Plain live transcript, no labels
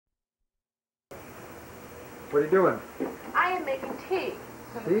What are you doing? I am making tea,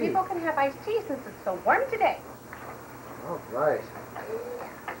 so Tea? the people can have iced tea since it's so warm today. All right.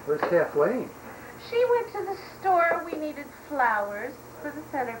 Where's Kathleen? She went to the store. We needed flowers for the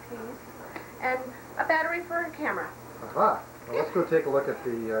centerpiece and a battery for her camera. Aha. Well, let's go take a look at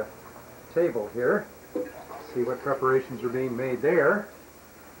the table here. See what preparations are being made there.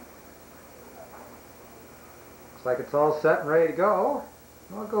 Looks like it's all set and ready to go.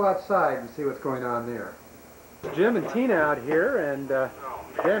 I'll go outside and see what's going on there. Jim and Tina out here, and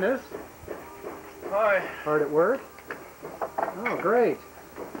Dennis. Hi. Hard at work? Oh, great.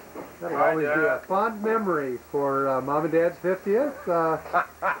 That'll always be a fond memory for Mom and Dad's 50th.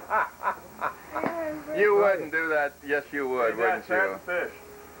 You wouldn't do that. Yes, you would, wouldn't you? Fish.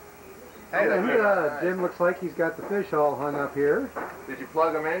 Hey, And Jim looks like he's got the fish all hung up here. Did you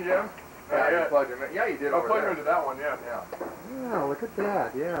plug them in, Jim? Yeah, you plugged them in. Yeah, you did. I'll plug them into that one, yeah. Yeah, look at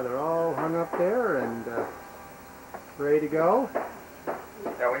that. Yeah, they're all hung up there and ready to go.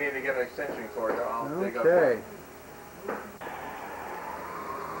 Yeah, we need to get an extension cord. I'll dig up. Okay.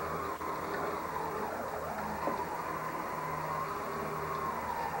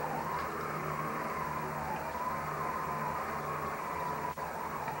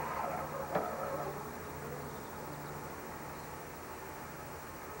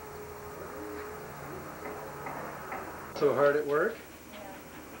 So hard at work.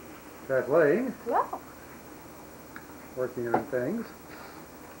 Kathleen. Well, Working on things.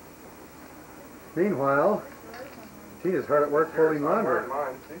 Meanwhile, Tina's hard at work folding laundry.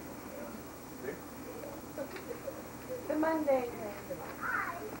 Mine, see? the Monday.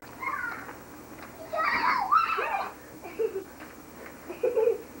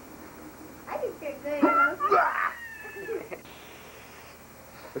 I think they're good.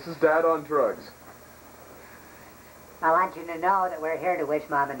 This is Dad on drugs. I want you to know that we're here to wish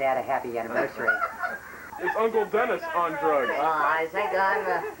Mom and Dad a happy anniversary. It's Uncle Dennis on drugs. Well, I think I'm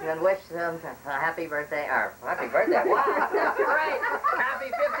going to wish them a happy birthday, or happy birthday, wow, that's great. Happy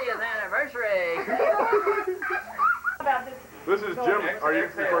 50th anniversary. This is Jim. Are you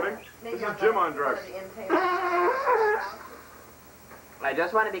recording? This is Jim on drugs. I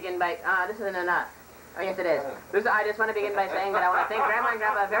just want to begin by, this isn't enough. Oh, yes, it is. I just want to begin by saying that I want to thank Grandma and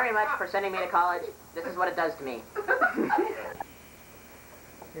Grandpa very much for sending me to college. This is what it does to me.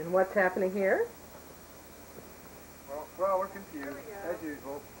 And what's happening here? Well, we're confused, as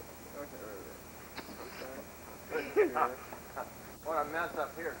usual. Okay, what a mess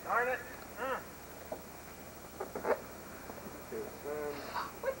up here. Darn it.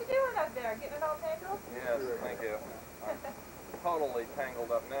 What you doing up there? Getting it all tangled? Yes, thank you. I'm totally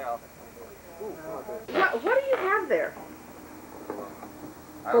tangled up now. What do you have there?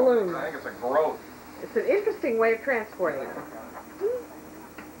 Balloons. I think it's a growth. It's an interesting way of transporting them.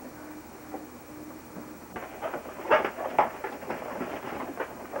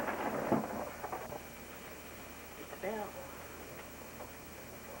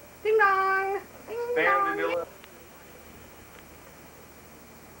 Ding dong! Ding Stand in dong!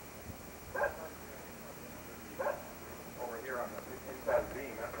 Over here on the inside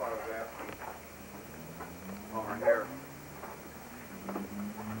beam, that's what I was asking. Over here.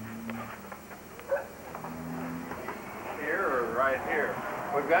 Here or right here?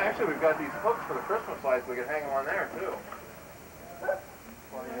 We've got these hooks for the Christmas lights. We could hang them on there too.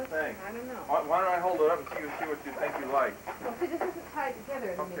 What do you think? I don't know. Why don't I hold it up and see what you think you like? Well, see, this isn't tied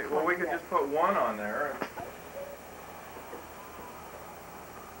together. Okay, well we could just put one on there.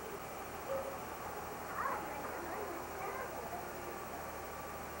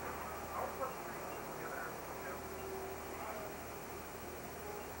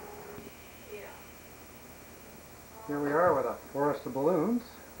 Here we are with a forest of balloons,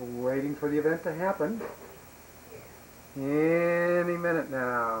 waiting for the event to happen. Any minute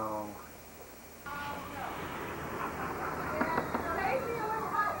now.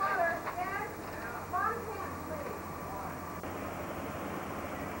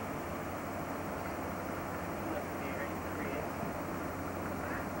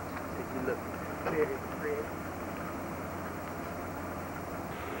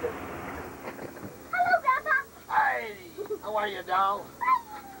 How are you, doll?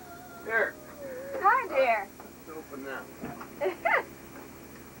 Here. Hi, dear. Open that.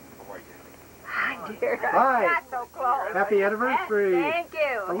 How are you? Hi, dear. Hi. Not so close. Happy anniversary. Thank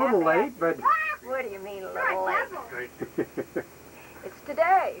you. A little late, but... What do you mean, a little late? It's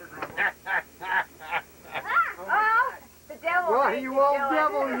today. Oh, the devil Why, made you me old do it.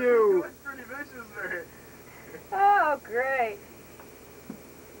 devil, you! It's pretty vicious there. Oh, great.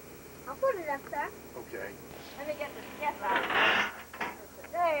 I'll put it up there. Okay. Let me get the skip out.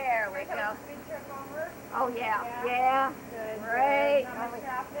 There we we go. Oh, yeah. Yeah. Great.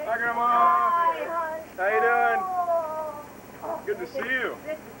 Hi, Grandma. Hi, hon. How you doing? Good to see you.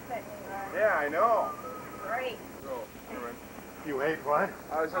 Yeah, I know. Great. So, anyway. You ate what?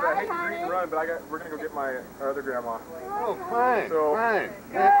 I said I hate to drink and run, but we're gonna go get my other grandma. Oh, fine, So, fine.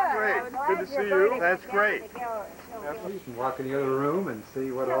 Good. That's great. Good to see you. That's great. Absolutely. You can walk in the other room and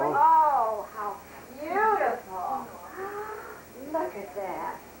see what all... Oh, how beautiful. Look at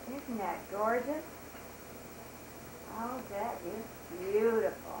that. Isn't that gorgeous? Oh, that is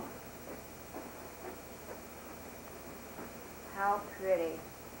beautiful. How pretty.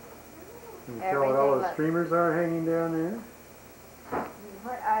 Can you tell what all Everything the streamers are hanging down there?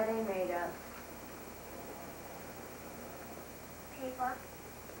 What are they made of? Paper.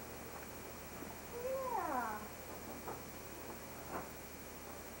 Yeah.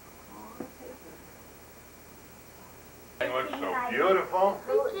 It looks so beautiful.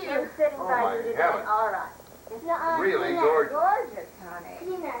 Thank you. Sitting Oh, by my you today. heavens. All right. Really gorgeous. Gorgeous, honey.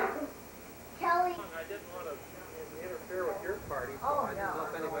 Kelly. I didn't want to interfere with your party, so Oh, I didn't know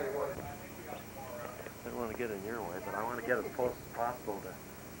if anybody wanted... I didn't want to get in your way, but I want to get as close as possible to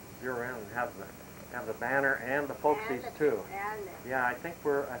zero in and have the banner and the folksies too. Yeah, I think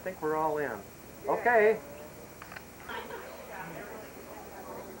we're all in. Okay.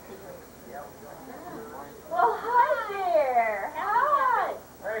 Well, hi there. Hi.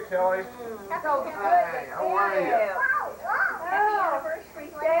 Hey, Kelly. So good. Hi, how are you? Happy anniversary.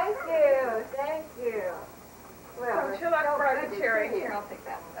 Thank you. Thank you. Well, So she'll have brought the cherry. Here, Here, I'll take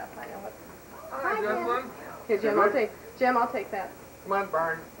that one. That's fine. Hi, gentlemen. Here, Jim, I'll take that. Come on,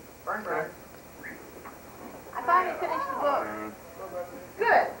 Barn. Barn. I finally finished the book.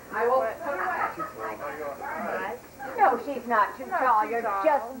 Good. I will put it away. No, she's not too tall. You're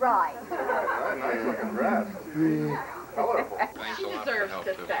just right. Nice looking dress. Colorful. She deserves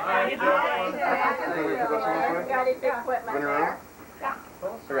to stay. Got his equipment there.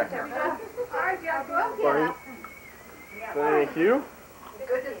 Barney, thank you.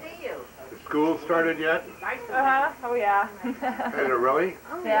 Good to see you. School started yet? Oh, yeah. Is it really?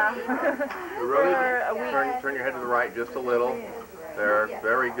 Yeah. Really? For a week. Turn your head to the right just a little. There.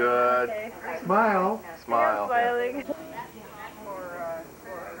 Very good. Okay. Smile. Smile. Smiling.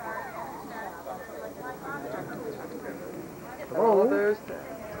 Oh, there's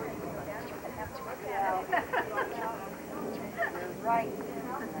Right.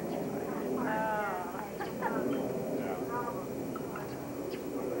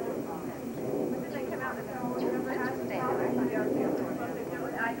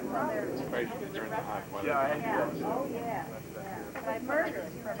 Yeah, I had to. Oh, yeah. By murder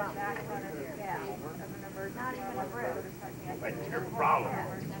for about that kind of, yeah. Not even a brew. That's your problem.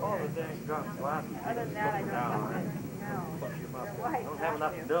 all the dang guns last Other than that, I don't know. Plus you must don't have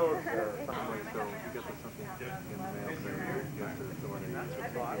enough dough to somewhere, so you get the something in the mail for you. Get to the one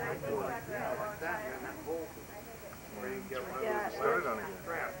Yeah. Started on again.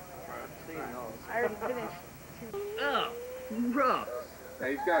 I already finished. Oh, rough.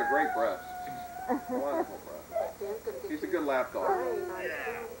 Hey, he's got a great breast. Wonderful breast. He's a good lap dog.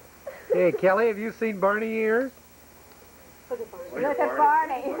 Hey, Kelly, have you seen Barney ears? Look at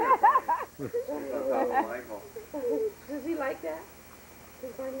Barney. Michael. Does he like that?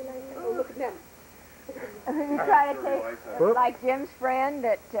 Does Barney like that? Oh, look at them. You try to take, Whoop. like Jim's friend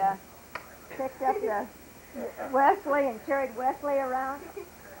that picked up the Wesley and carried Wesley around.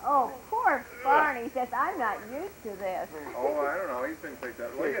 Oh, poor Barney says, I'm not used to this. Oh, I don't know. He's been picked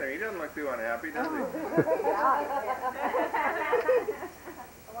up. Look at him. He doesn't look too unhappy, does he?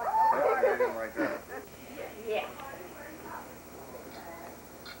 Anything like that. Yeah.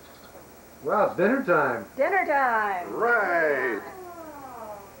 Well, it's dinner time. Dinner time. Right.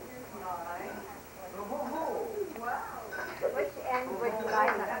 Which end would you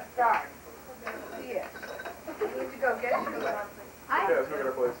like to start? Yes. You need to go get you. Yeah, let's go get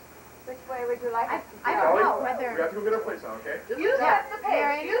our place. Which way would you like us to I go? don't know We whether... have to go get our place now, okay? You set the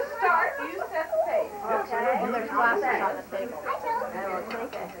pace. You start, you set the pace. Okay. Well, there's glasses on the table. I will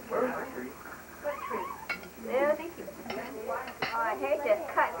take it. Yeah, thank you. Oh, I hate to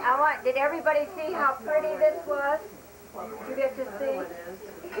cut. Did everybody see how pretty this was? Did you get to see?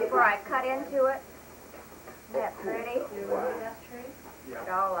 Before I cut into it? Isn't that pretty?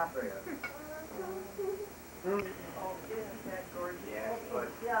 Yeah. All up.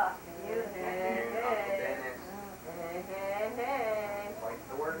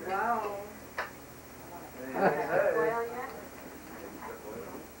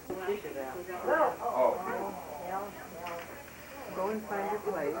 Go and find your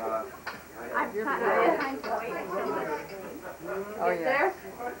place. I'm trying to wait. Oh, yeah. There?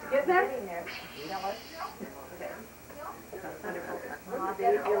 Get there?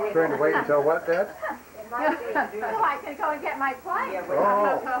 Trying to wait until what, Dad? So I can go and get my plane.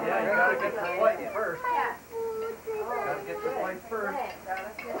 Oh. Yeah, you gotta get the plate first. Yeah. Gotta get the plate first.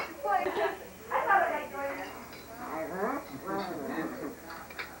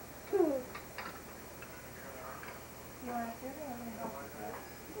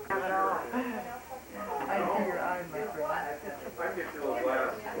 I see your eye, my friend. I can get you a little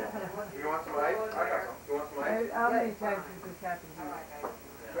glass. You want some ice? I got some. You want some ice? How many times has this happened to you?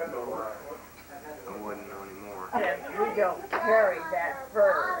 I wouldn't know anymore. We don't carry that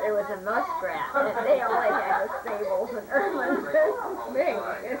fur. It was a muskrat. And they only had the stables and Ermines and me.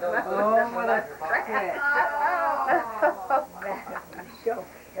 Oh, what a trick. We don't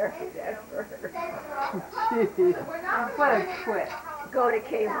carry that fur. Jeez. What a twit. Go to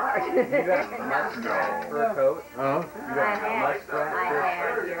Kmart. You got a muskrat fur coat? Huh? You got a muskrat I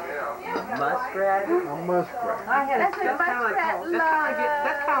Muskrat? A muskrat. I had a That's a skunk muskrat love.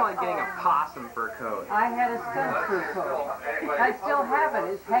 That's kind of like getting a possum fur coat. I had a skunk fur coat. I still have it.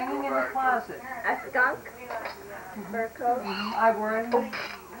 It's hanging in the closet. A skunk fur coat. I wore it in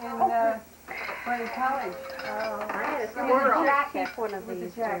college. Oh, I had a With squirrel. a jacket. One of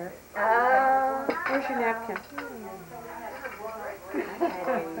these, dear. Where's your napkin?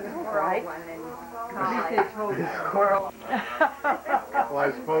 Right. One in At least they told me. Squirrel. Well,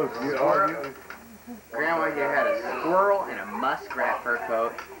 I suppose you Grandma, you had a squirrel and a muskrat fur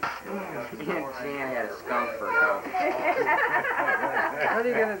coat. And Jan had a skunk fur coat. What are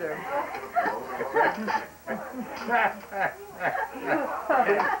you going to do?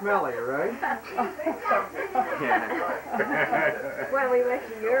 It's smelly, right? When we went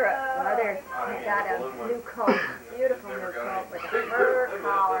to Europe, Mother got a new coat, beautiful new coat with a fur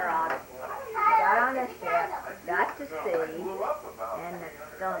collar on it. Got on the ship, got to sea, and the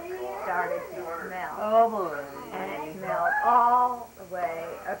skunk started to smell. Oh, boy. And it smelled all the way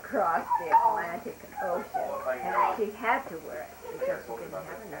across the Atlantic Ocean. And she had to wear it because she didn't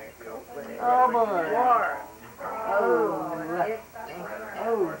have another coat with it. Oh, boy. Wore it. Oh, it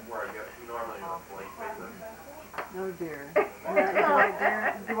Oh. Oh, dear.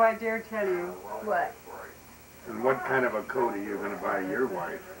 Do I dare tell you? what? And what kind of a coat are you going to buy your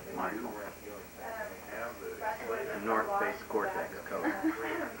wife, Michael? A North Face Gore-Tex coat.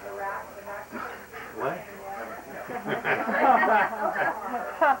 What?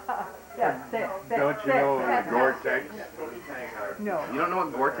 Yeah, say it. Don't you know Gore-Tex? No. You don't know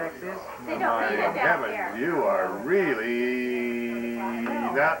what Gore-Tex is? They don't My need it down there. heavens, you are really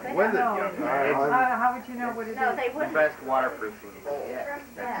not with it, young man. How would you know what it No, is? they The wouldn't. best waterproofing. Yeah,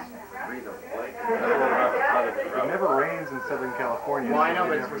 that's breathable. It never rains in Southern California. Well, I know, so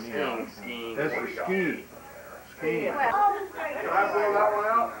but you it's for never know. skiing. That's for skiing. Skiing. Can I pull that one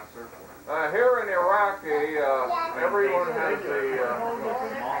out? Here in Iraqi, everyone has a,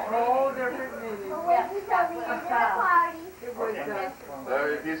 Oh, different meanings. It was,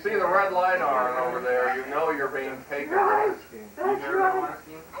 if you see the red light on over there, you know you're being taken. I'm gonna go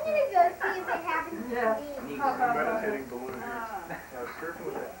see if it happens to Yeah. me. Meditating balloon here. Now, surfing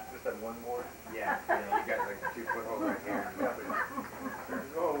with it, just that one more. Yeah, you got like a 2-foot hole right here.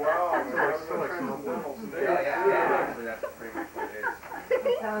 Oh, wow. So like Yeah, actually that's pretty much what it is.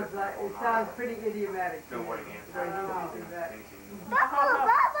 it sounds pretty idiomatic. So what So you don't do that. Bubble,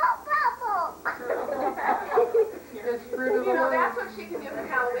 bubble, bubble. It's fruit of the You know, loom. that's what she can do for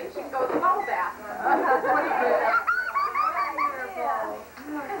Halloween. She can go to bubble bath. Uh-huh. That's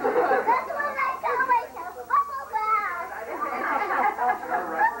what I tell myself. Bubble bath.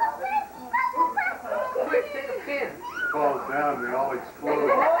 Quick, take a pin. Falls down, they all explode.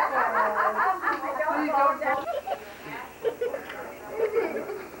 Please don't tell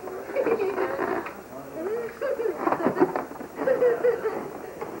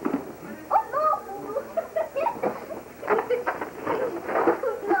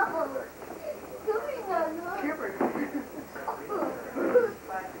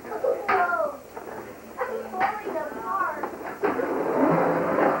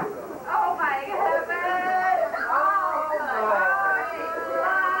Oh my heavens! Oh my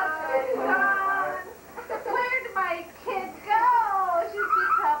God! Where did my kid go? She's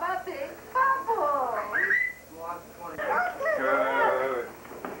become a big bubble.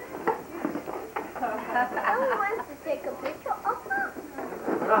 Who wants to take a picture of her?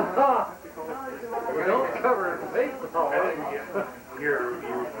 We don't cover it in baseball. Your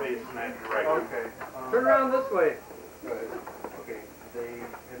face not right. Okay. Turn around this way.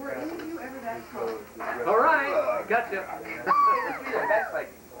 All right, gotcha. That's like...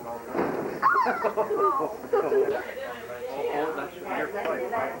 Oh, that's your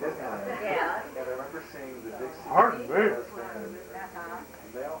place. Yeah. And I remember seeing the Dixie. Pardon me.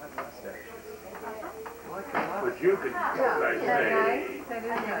 They all had mustaches. But you could, as I say, That is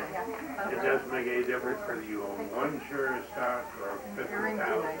nice. it doesn't make any difference whether you own one share of stock or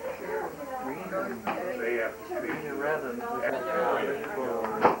 50,000. They have to treat you Red and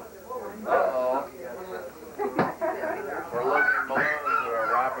Uh-oh. We're looking at balloons that are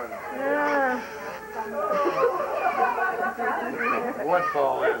wrapping. What's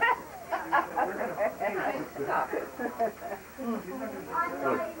all this?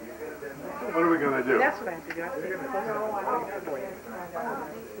 What are we gonna do? That's what I have to do.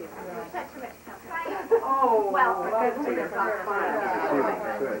 Oh, well, that's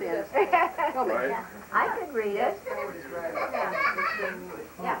I could read it.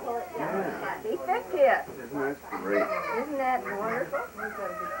 Yeah. Happy 50th. Isn't that great? Isn't that wonderful?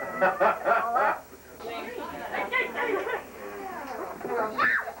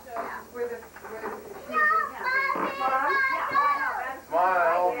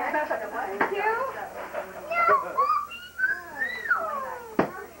 Smile. Thank you.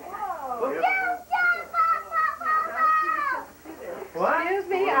 Excuse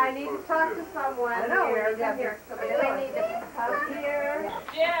me, I need to talk to someone here. Come here. Do we need to come here?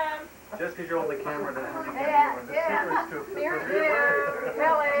 Just because you're on the camera doesn't mean you Yeah, can do it. The yeah. secret's to Here,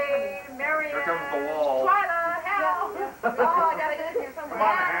 Kelly, Marion. Here comes the wall. Twyla, Hal. Oh, I gotta get in here somewhere. Come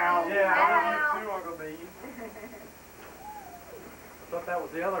on, Hal. Yeah, Hal. I love you too, Uncle Dee. Thought that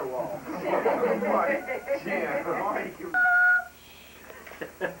was the other wall.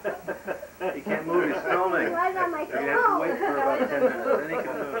 He can't move, he's filming. Right on my You have to wait for about 10 minutes, then he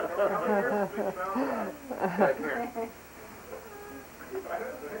can move.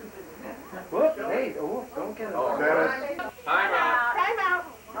 Whoop, hey, oh, don't get it. Dennis, Time out. Time out.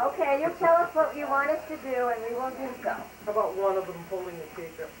 Okay, you tell us what you want us to do, and we will do so. How about one of them holding the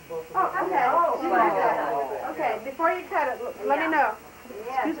cake up, both of them? Oh, okay. Oh, okay, before you cut it, let me know.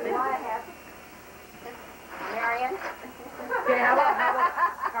 Yes, we want to have Marion. Okay, how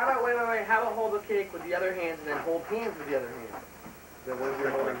about, wait, how about hold the cake with the other hand and then hold hands with the other hand? Then when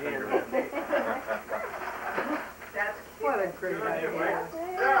you're holding hands. That's what a great idea.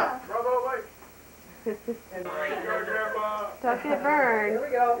 Yeah, bravo, wait. Don't get burned. Here we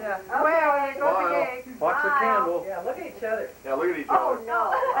go. Yeah. Well, there goes the cake. Watch the candle. Yeah, look at each other. Yeah, look at each Oh, other. no.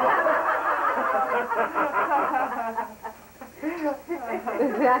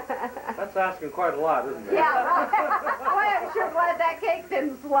 That's asking quite a lot, isn't it? Yeah, right. Boy, I'm sure glad that cake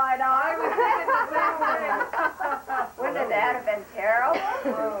didn't slide on. I was thinking the same thing. Wouldn't that have been terrible?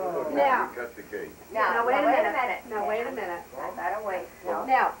 Now, Cut the cake. Now, wait a minute. now wait a minute. I better wait. No.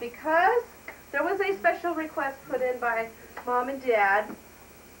 Now, because there was a special request put in by Mom and Dad,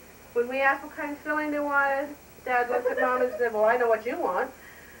 when we asked what kind of filling they wanted, Dad looked at Mom and said, well, I know what you want.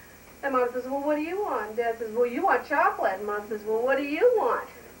 And Mom says, well, what do you want? Dad says, well, you want chocolate. And Mom says, well, what do you want?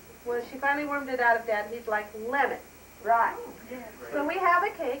 Well, she finally wormed it out of Dad. He'd like lemon. Right. So we have a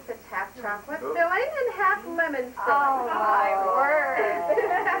cake that's half chocolate filling and half lemon filling. Oh, my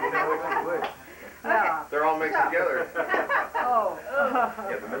word. Okay. They're all mixed together. Oh.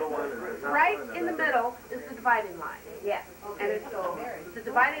 Yeah, the middle one is... Right in the middle is the dividing line. Yes. And it's, the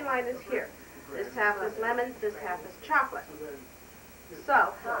dividing line is here. This half is lemon, this half is chocolate.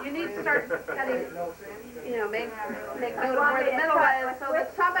 So, you need to start cutting, you know, make note of where the middle is so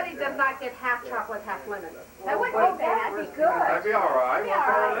that somebody does not get half chocolate, half lemon. That would be That'd bad. be good. That'd be all right.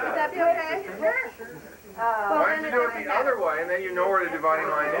 Would that be okay? Why don't you do it the other way, and then you know where the dividing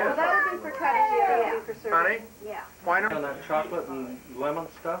line Well, is? that would be for cutting, you don't be for serving. Honey, Yeah. why not? On that chocolate and lemon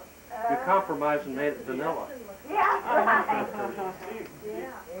stuff, you compromised and made it vanilla. Yeah, right.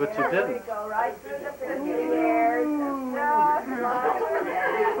 But you There we didn't. go, right through the 50 years of stuff.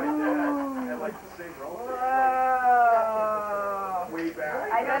 I'd like to see rolling. Whoa. Way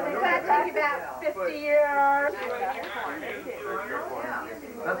back. I don't think That'd take you about 50 years.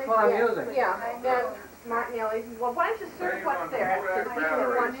 That's what I'm using. Yeah, and Martinelli, well, why don't you serve what's there to the people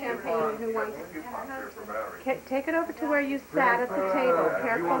who want champagne and who want... Take it over to where you sat at the table,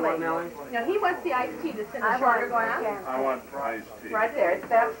 You want one, carefully. Nellie? No, he wants the iced tea that's in the I want sugar glass. I want iced tea. Right there,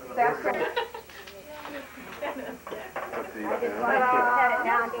 that's right. I just wanted to set it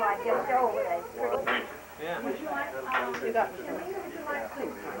down so I just over it. You got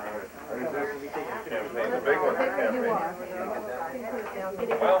Campaign, the big one, campaign.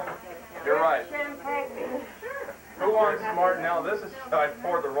 Well, you're right. Who wants Martinelli? This is, I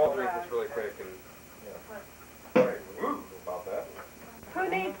poured the roll drink that's really quick and, woo, about that. Who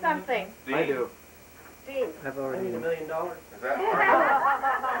needs something? I do. Gene. I've I already. need $1 million. Is that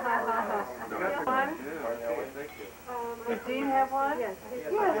Does Dean have one? Yes.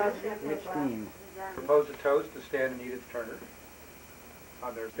 Which team? Propose a toast to Stan and Edith Turner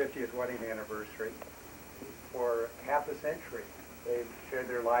on their 50th wedding anniversary. For half a century, they've shared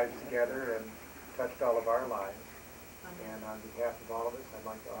their lives together and touched all of our lives. And on behalf of all of us, I'd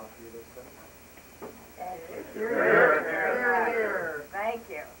like to offer you this toast. Thank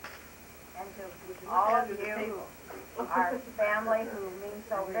you. And to all of you, our family who means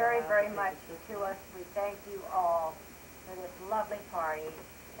so very, very much to us, we thank you all for this lovely party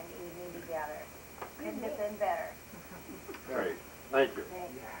and evening together. Couldn't have been better. Great. Thank you.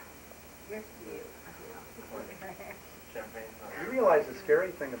 Thank you. You're cute. You realize the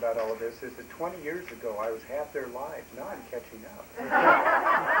scary thing about all of this is that 20 years ago, I was half their lives. Now I'm catching up.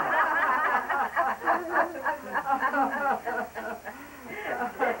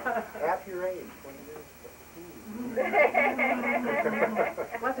 Half your age, 20 years ago.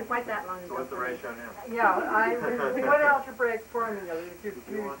 Wasn't quite that long So ago. what's the ratio now? Yeah, what algebraic formula if you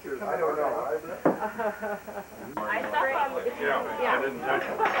choose to come I don't know. Yeah, I didn't touch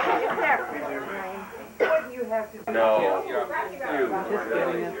it. What do you have to do? No.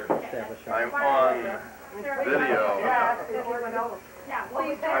 Establish our- I'm on video.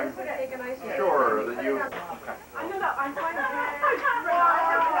 Please, I'm take a nice sure that you. I'm fine.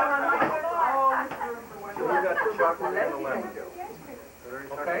 So we got the chocolate and the lemon.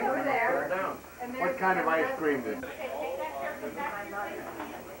 Okay? Over there. Down. What kind of ice cream did?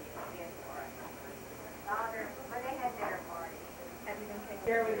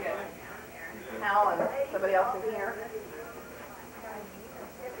 Here we go. Al and somebody else in here.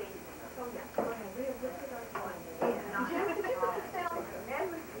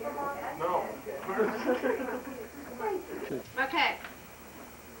 No. Okay.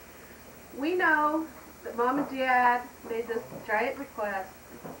 We know that Mom and Dad made this giant request.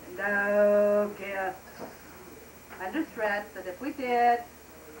 No gifts. Under threat that if we did,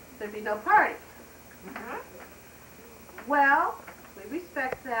 there'd be no party. Well, we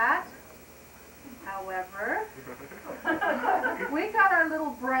respect that. However, we got our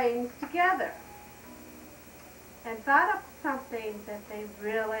little brains together and thought up something that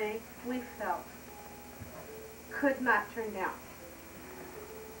we felt could not turn down.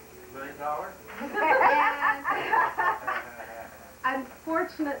 $1 million? And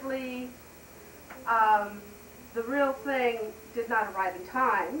unfortunately, the real thing did not arrive in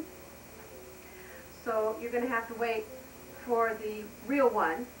time. So you're going to have to wait for the real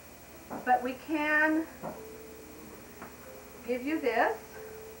one. But we can give you this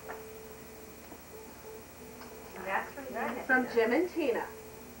That's from goodness. from Jim and Tina.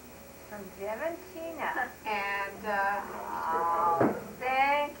 From Jim and Tina. And Oh,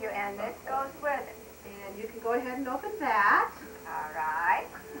 thank you. And this goes with it. you can go ahead and open that. All right.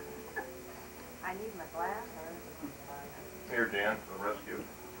 I need my glasses. Here, Dan, for the rescue.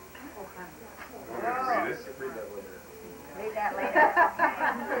 Oh. Read it. Read that later.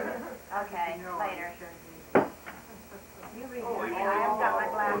 Okay, later. You read it. I haven't got my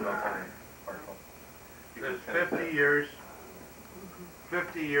glasses. There's 50 years,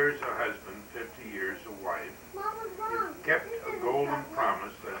 50 years a husband, 50 years a wife. You've kept a golden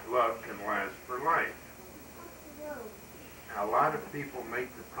promise that love can last for life. Now, a lot of people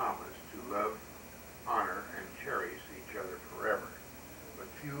make the promise to love, honor, and cherish each other forever, but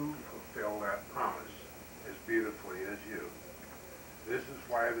few fulfill that promise as beautifully as you. This is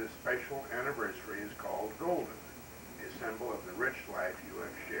why this special anniversary is called golden, a symbol of the rich life you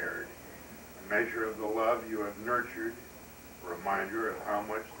have shared, a measure of the love you have nurtured, a reminder of how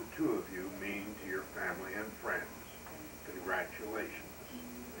much the two of you mean to your family and friends. Congratulations.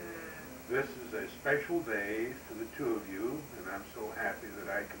 This is a special day for the two of you, and I'm so happy that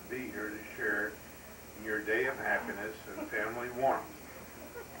I can be here to share in your day of happiness and family warmth.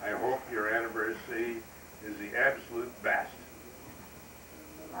 I hope your anniversary is the absolute best.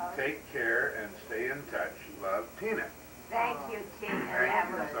 Take care and stay in touch. Love, Tina. Thank you, Tina. Thank That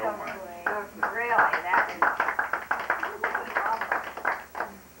you was so much. Really, that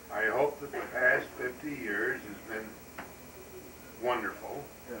I hope that the past 50 years has been wonderful,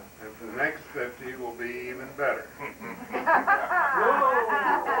 and for the next 50 will be even better.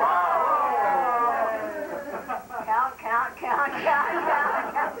 Count.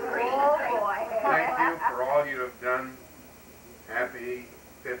 Oh, boy. Thank you for all you have done. Happy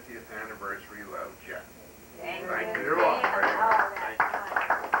 50th anniversary, love, Jeff. Thank Thank you. you. You're welcome.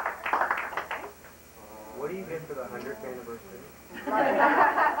 What do you get for the 100th anniversary? A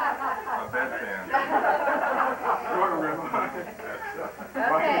bedpan.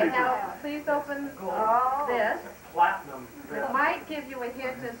 Okay, now please open. Oh, give you a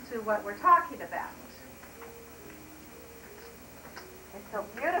hint as to what we're talking about. It's so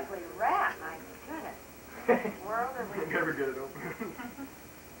beautifully wrapped, my goodness. World are we? Never get it open. Never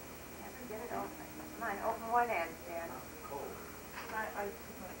get it open. Come on, open one end, Dan.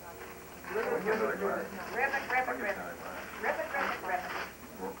 Rip it, rip it, rip it. Rip it, rip it, rip it. Rip it, rip it, rip it.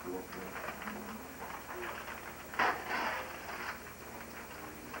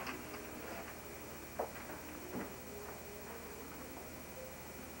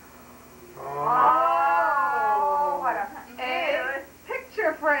 Oh, what a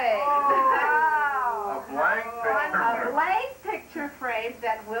Picture frame. wow. A blank picture. A blank picture frame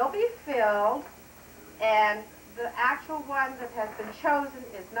that will be filled, and the actual one that has been chosen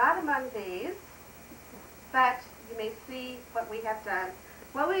is not among these, but you may see what we have done.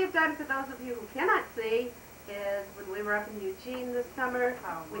 What we have done, for those of you who cannot see, is when we were up in Eugene this summer,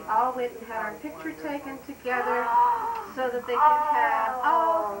 we all went and had our picture taken together so that they could have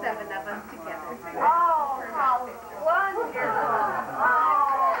all 7 of us together. Oh, how wonderful.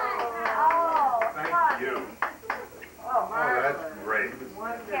 Thank you. Oh, That's great.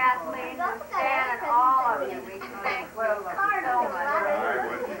 Kathleen, Stan, and all of you, we thank you so much. I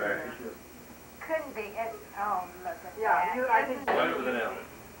would say. Couldn't be, oh, look at Yeah, that. you, I think When was it in?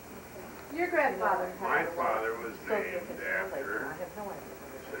 your grandfather. My father was named after,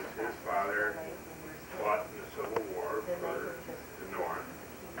 since his father fought in the Civil War for the North.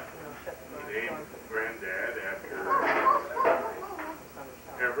 He named Granddad after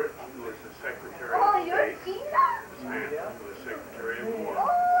Everett, who was the Secretary of State. His man who was Secretary of War.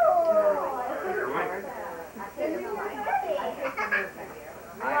 Under Lincoln.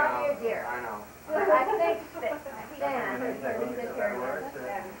 Love you, dear. I know. I think that Stan is here.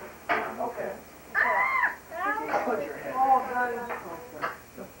 Okay.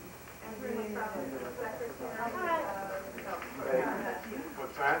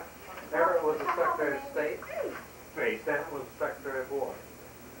 What's that? Everett was the Secretary of State. Stan was the Secretary of War.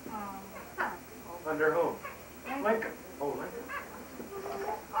 Under whom? Lincoln. Oh, Lincoln.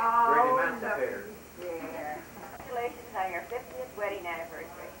 Great emancipator. Yeah. Congratulations on your 50th wedding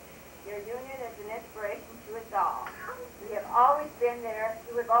anniversary. Your union is an inspiration to us all. You have always been there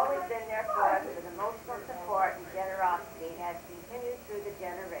for us with emotional support and generosity, and has continued through the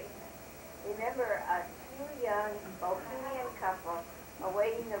generations. Remember a two young Bohemian couple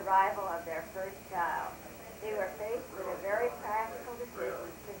awaiting the arrival of their first child. They were faced with a very practical decision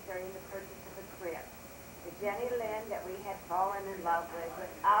concerning the purchase of a crib. The Jenny Lind that we had fallen in love with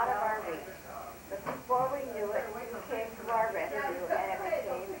was out of our reach. But before we knew it, you came to our rescue, and it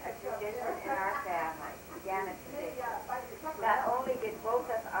became a tradition in our family. Began a tradition. Not only did both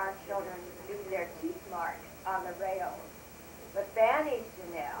of our children leave their teeth marks on the rails, but Banny's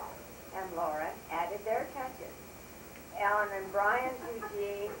Janelle and Lauren added their touches. Ellen and Brian's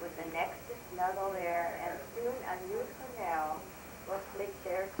Eugene was the next to snuggle there, and soon a new Cornell will sleep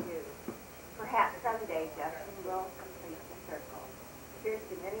there too. Perhaps someday Justin will complete the circle. Here's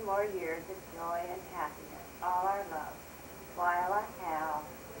to many more years of joy and happiness. All our love. Twyla, Hal,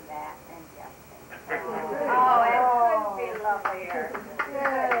 Matt, and Justin. Oh, it couldn't be lovelier.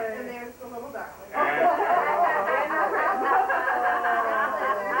 And there's the little darling.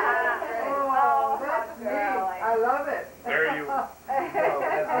 Oh, that's girly. I love it. There you. Oh,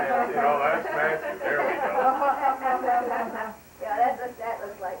 that's Matthew. There we go. Yeah, that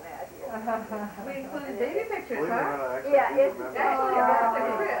looks like Matthew. We included baby pictures, huh? Yeah, it's Actually, that's the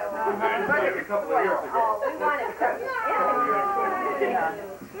crib. A couple of years ago. Oh, we wanted to.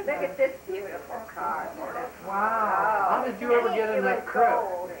 Look at this beautiful car. Wow. How did you ever get in that crib? I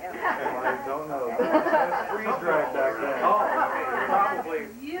don't know. Freeze dried back then. Oh, probably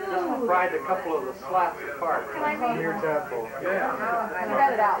just pried a couple of the slats apart. Near tadpole. Yeah. I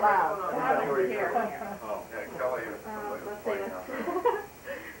read it out loud. Here. Oh, yeah, Kelly was Let's see.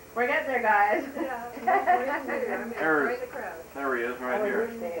 We're getting there, guys. There he is, right here.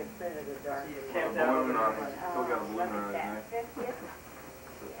 Balloon on, still got a balloon on his neck. 50th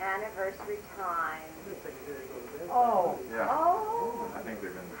anniversary time. Oh. Yeah. Oh, I think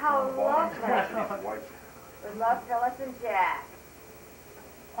they've been how throwing balls lovely. at his wife. With love, Phyllis and Jack.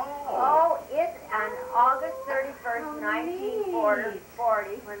 Oh, it's on August 31st,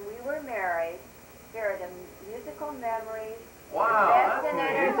 1940, when we were married. Here are the musical memories. Wow, Best in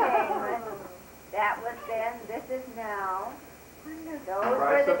entertainment. That was then, this is now. Those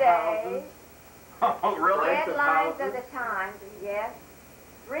were the days. Oh, really? Headlines of the times, yes.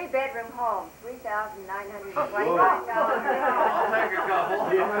 3-bedroom home, $3,925. I'll take a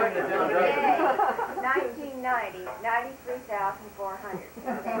couple. Yay. 19 1990, 93,400.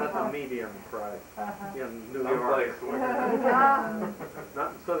 That's a medium price in New Someplace York. where-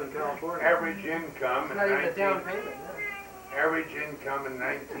 Not in Southern California. Average income in Not even a down 19 payment. average income in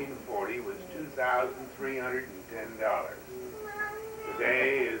 1940 was $2,310.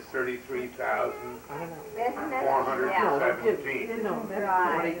 Today is $33,417.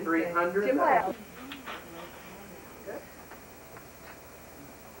 Right. 2,300.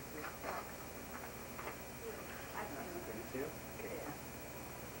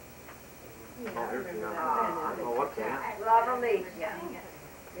 Oh, what's that? Love Alicia.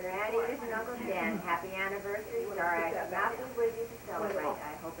 Your Aunt Edith and Uncle Dan, happy anniversary. Sorry I could not be with you to celebrate.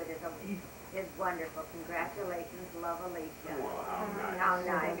 I hope it is wonderful. Congratulations, love Alicia. How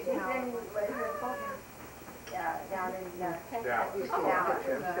nice. She's in, down in Dallas. for the Jack. weekend. Jack.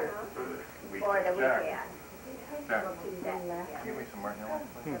 We'll keep that together. Give me some marshmallows.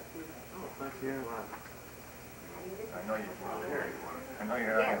 Thank you. I know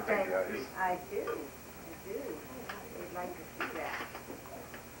you're not Yes, gonna take that. It's- I do. We'd like to see that.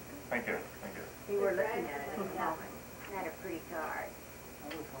 Thank you. We were looking at it at the moment. Not a pretty card.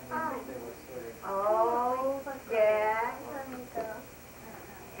 Oh, Dad,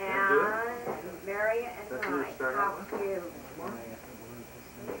 and Mary and Mike. How cute.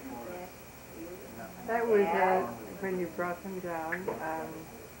 That was when you brought them down,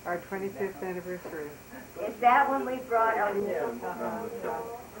 our 25th anniversary. Is that when we brought them?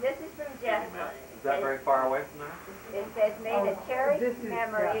 This is from Jesselyn. Is that very far away from there? It says, may the cherished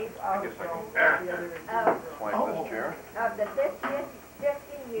memories I guess I can swipe this chair. of the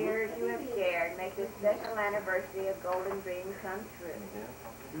 50 years you have shared make this special anniversary a golden dream come true.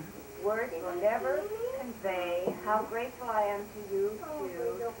 Words will never convey how grateful I am to you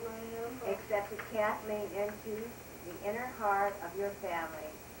to accepted Kathleen into the inner heart of your family.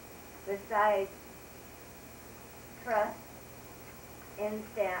 Besides trust in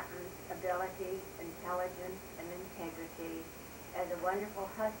Stanton's ability, intelligence, and integrity as a wonderful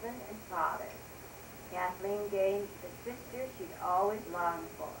husband and father, Kathleen gained the sister she'd always longed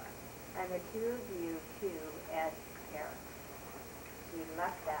for, and the two of you, too, as parents. She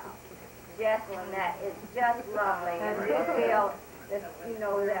lucked out. Jesselyn, that is just lovely, and we feel that you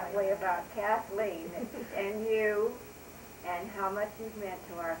know that way about Kathleen and you, and how much you've meant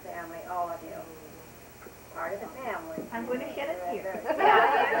to our family, all of you. Part of the family. I'm going to shed a tear.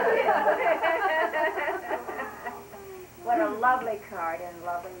 What a lovely card and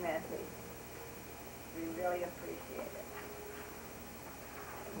lovely message. We really appreciate it.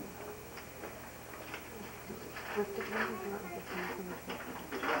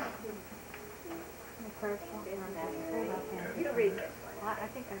 You read this one. I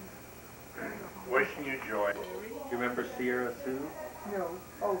think I'm... Wishing you joy. Do you remember Sierra Sue? No.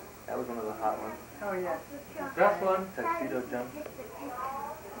 Oh, That was one of the hot ones. oh, yeah. This one, tuxedo jump.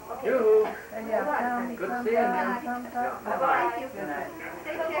 Yoo-hoo. Good to see you. Bye-bye. Good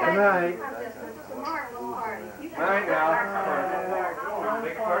night. Night now.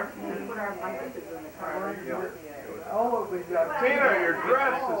 Big part? Oh, it was... Tina, your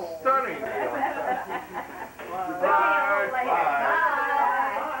dress is stunning. Bye.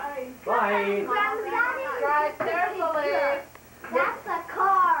 Bye. Drive carefully. That's a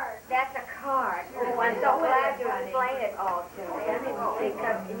card. That's a card. Oh, I'm so glad you explained it all to me.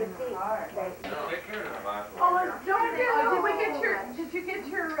 Because you see, Oh, did you get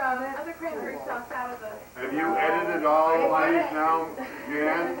your other cranberry sauce out of the... Have you edited all of these now,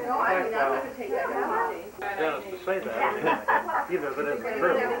 Jan? No, I mean, I'm going to take that out. Dennis, to say that, even if it isn't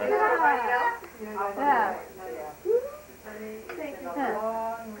true. Yeah.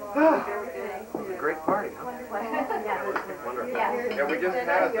 It was a great party, huh? Wonderful. Yeah, we just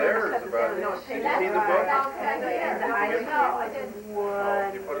had theirs about it. Did you see the book?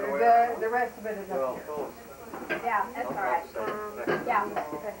 One. You put it away? The rest of it is up here. yeah, that's all right. Yeah.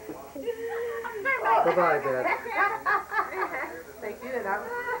 Bye-bye, Dad. Thank you, and I'm...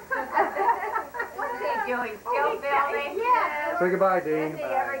 What's he doing? Still filming? Yes. Say goodbye, Dean. Does he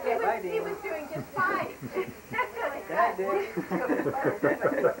ever get... He was doing just fine. Dad did.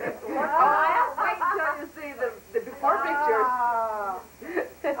 I'll wait until you see the before pictures.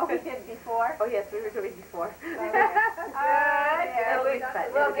 Oh, we did before? Oh, yes, we were doing before.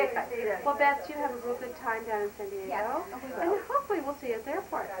 We'll get to see this. Well, Beth, you have a real good time down in San Diego. Yeah. And hopefully we'll see you at the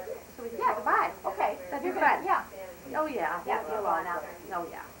airport. So we can say goodbye. Okay. That'd be fun. Yeah. Oh, yeah. Yeah, you're on out. Oh,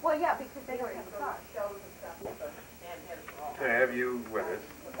 yeah. Well, yeah, because they don't have a car. To have you with us,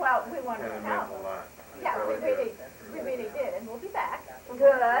 Well, we wanted and to it meant help. a lot. Yeah, we really did, and we'll be back. Good.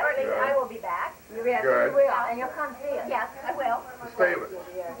 Or at least I will be back. Yes, Good. you will, and you'll come see us. Yes, I will. David,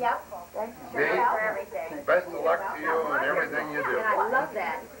 Yep. Thanks for everything. best of luck to you and everything you do. And I love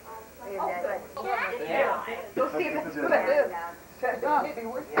that. Go see if it's good.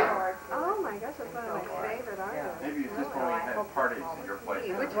 Oh my gosh, that's one of my favorite artists. Maybe you just only had parties at your place.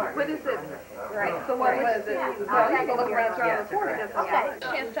 What is it? Right. So what was it? Well, people look around the corner. That's all.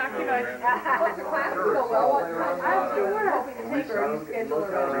 Can't talk to you guys. What's the class go well? What time? We're hoping to take her schedule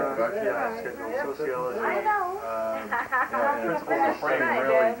Sociology. I know. Principles of frame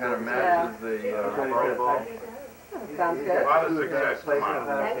really kind of matches the volleyball. Sounds A good. lot of success, come on.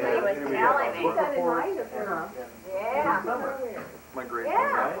 That's what he was telling me. Yeah. My grade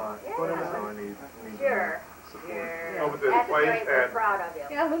Yeah. so I need Sure. Oh, but this That's place great. We're had, proud of you.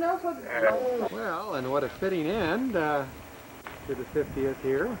 Yeah, who knows what? Well, and what a fitting end to the 50th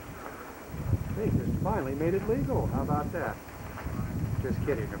here. They just finally made it legal. How about that? Just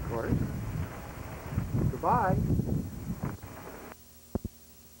kidding, of course. Goodbye.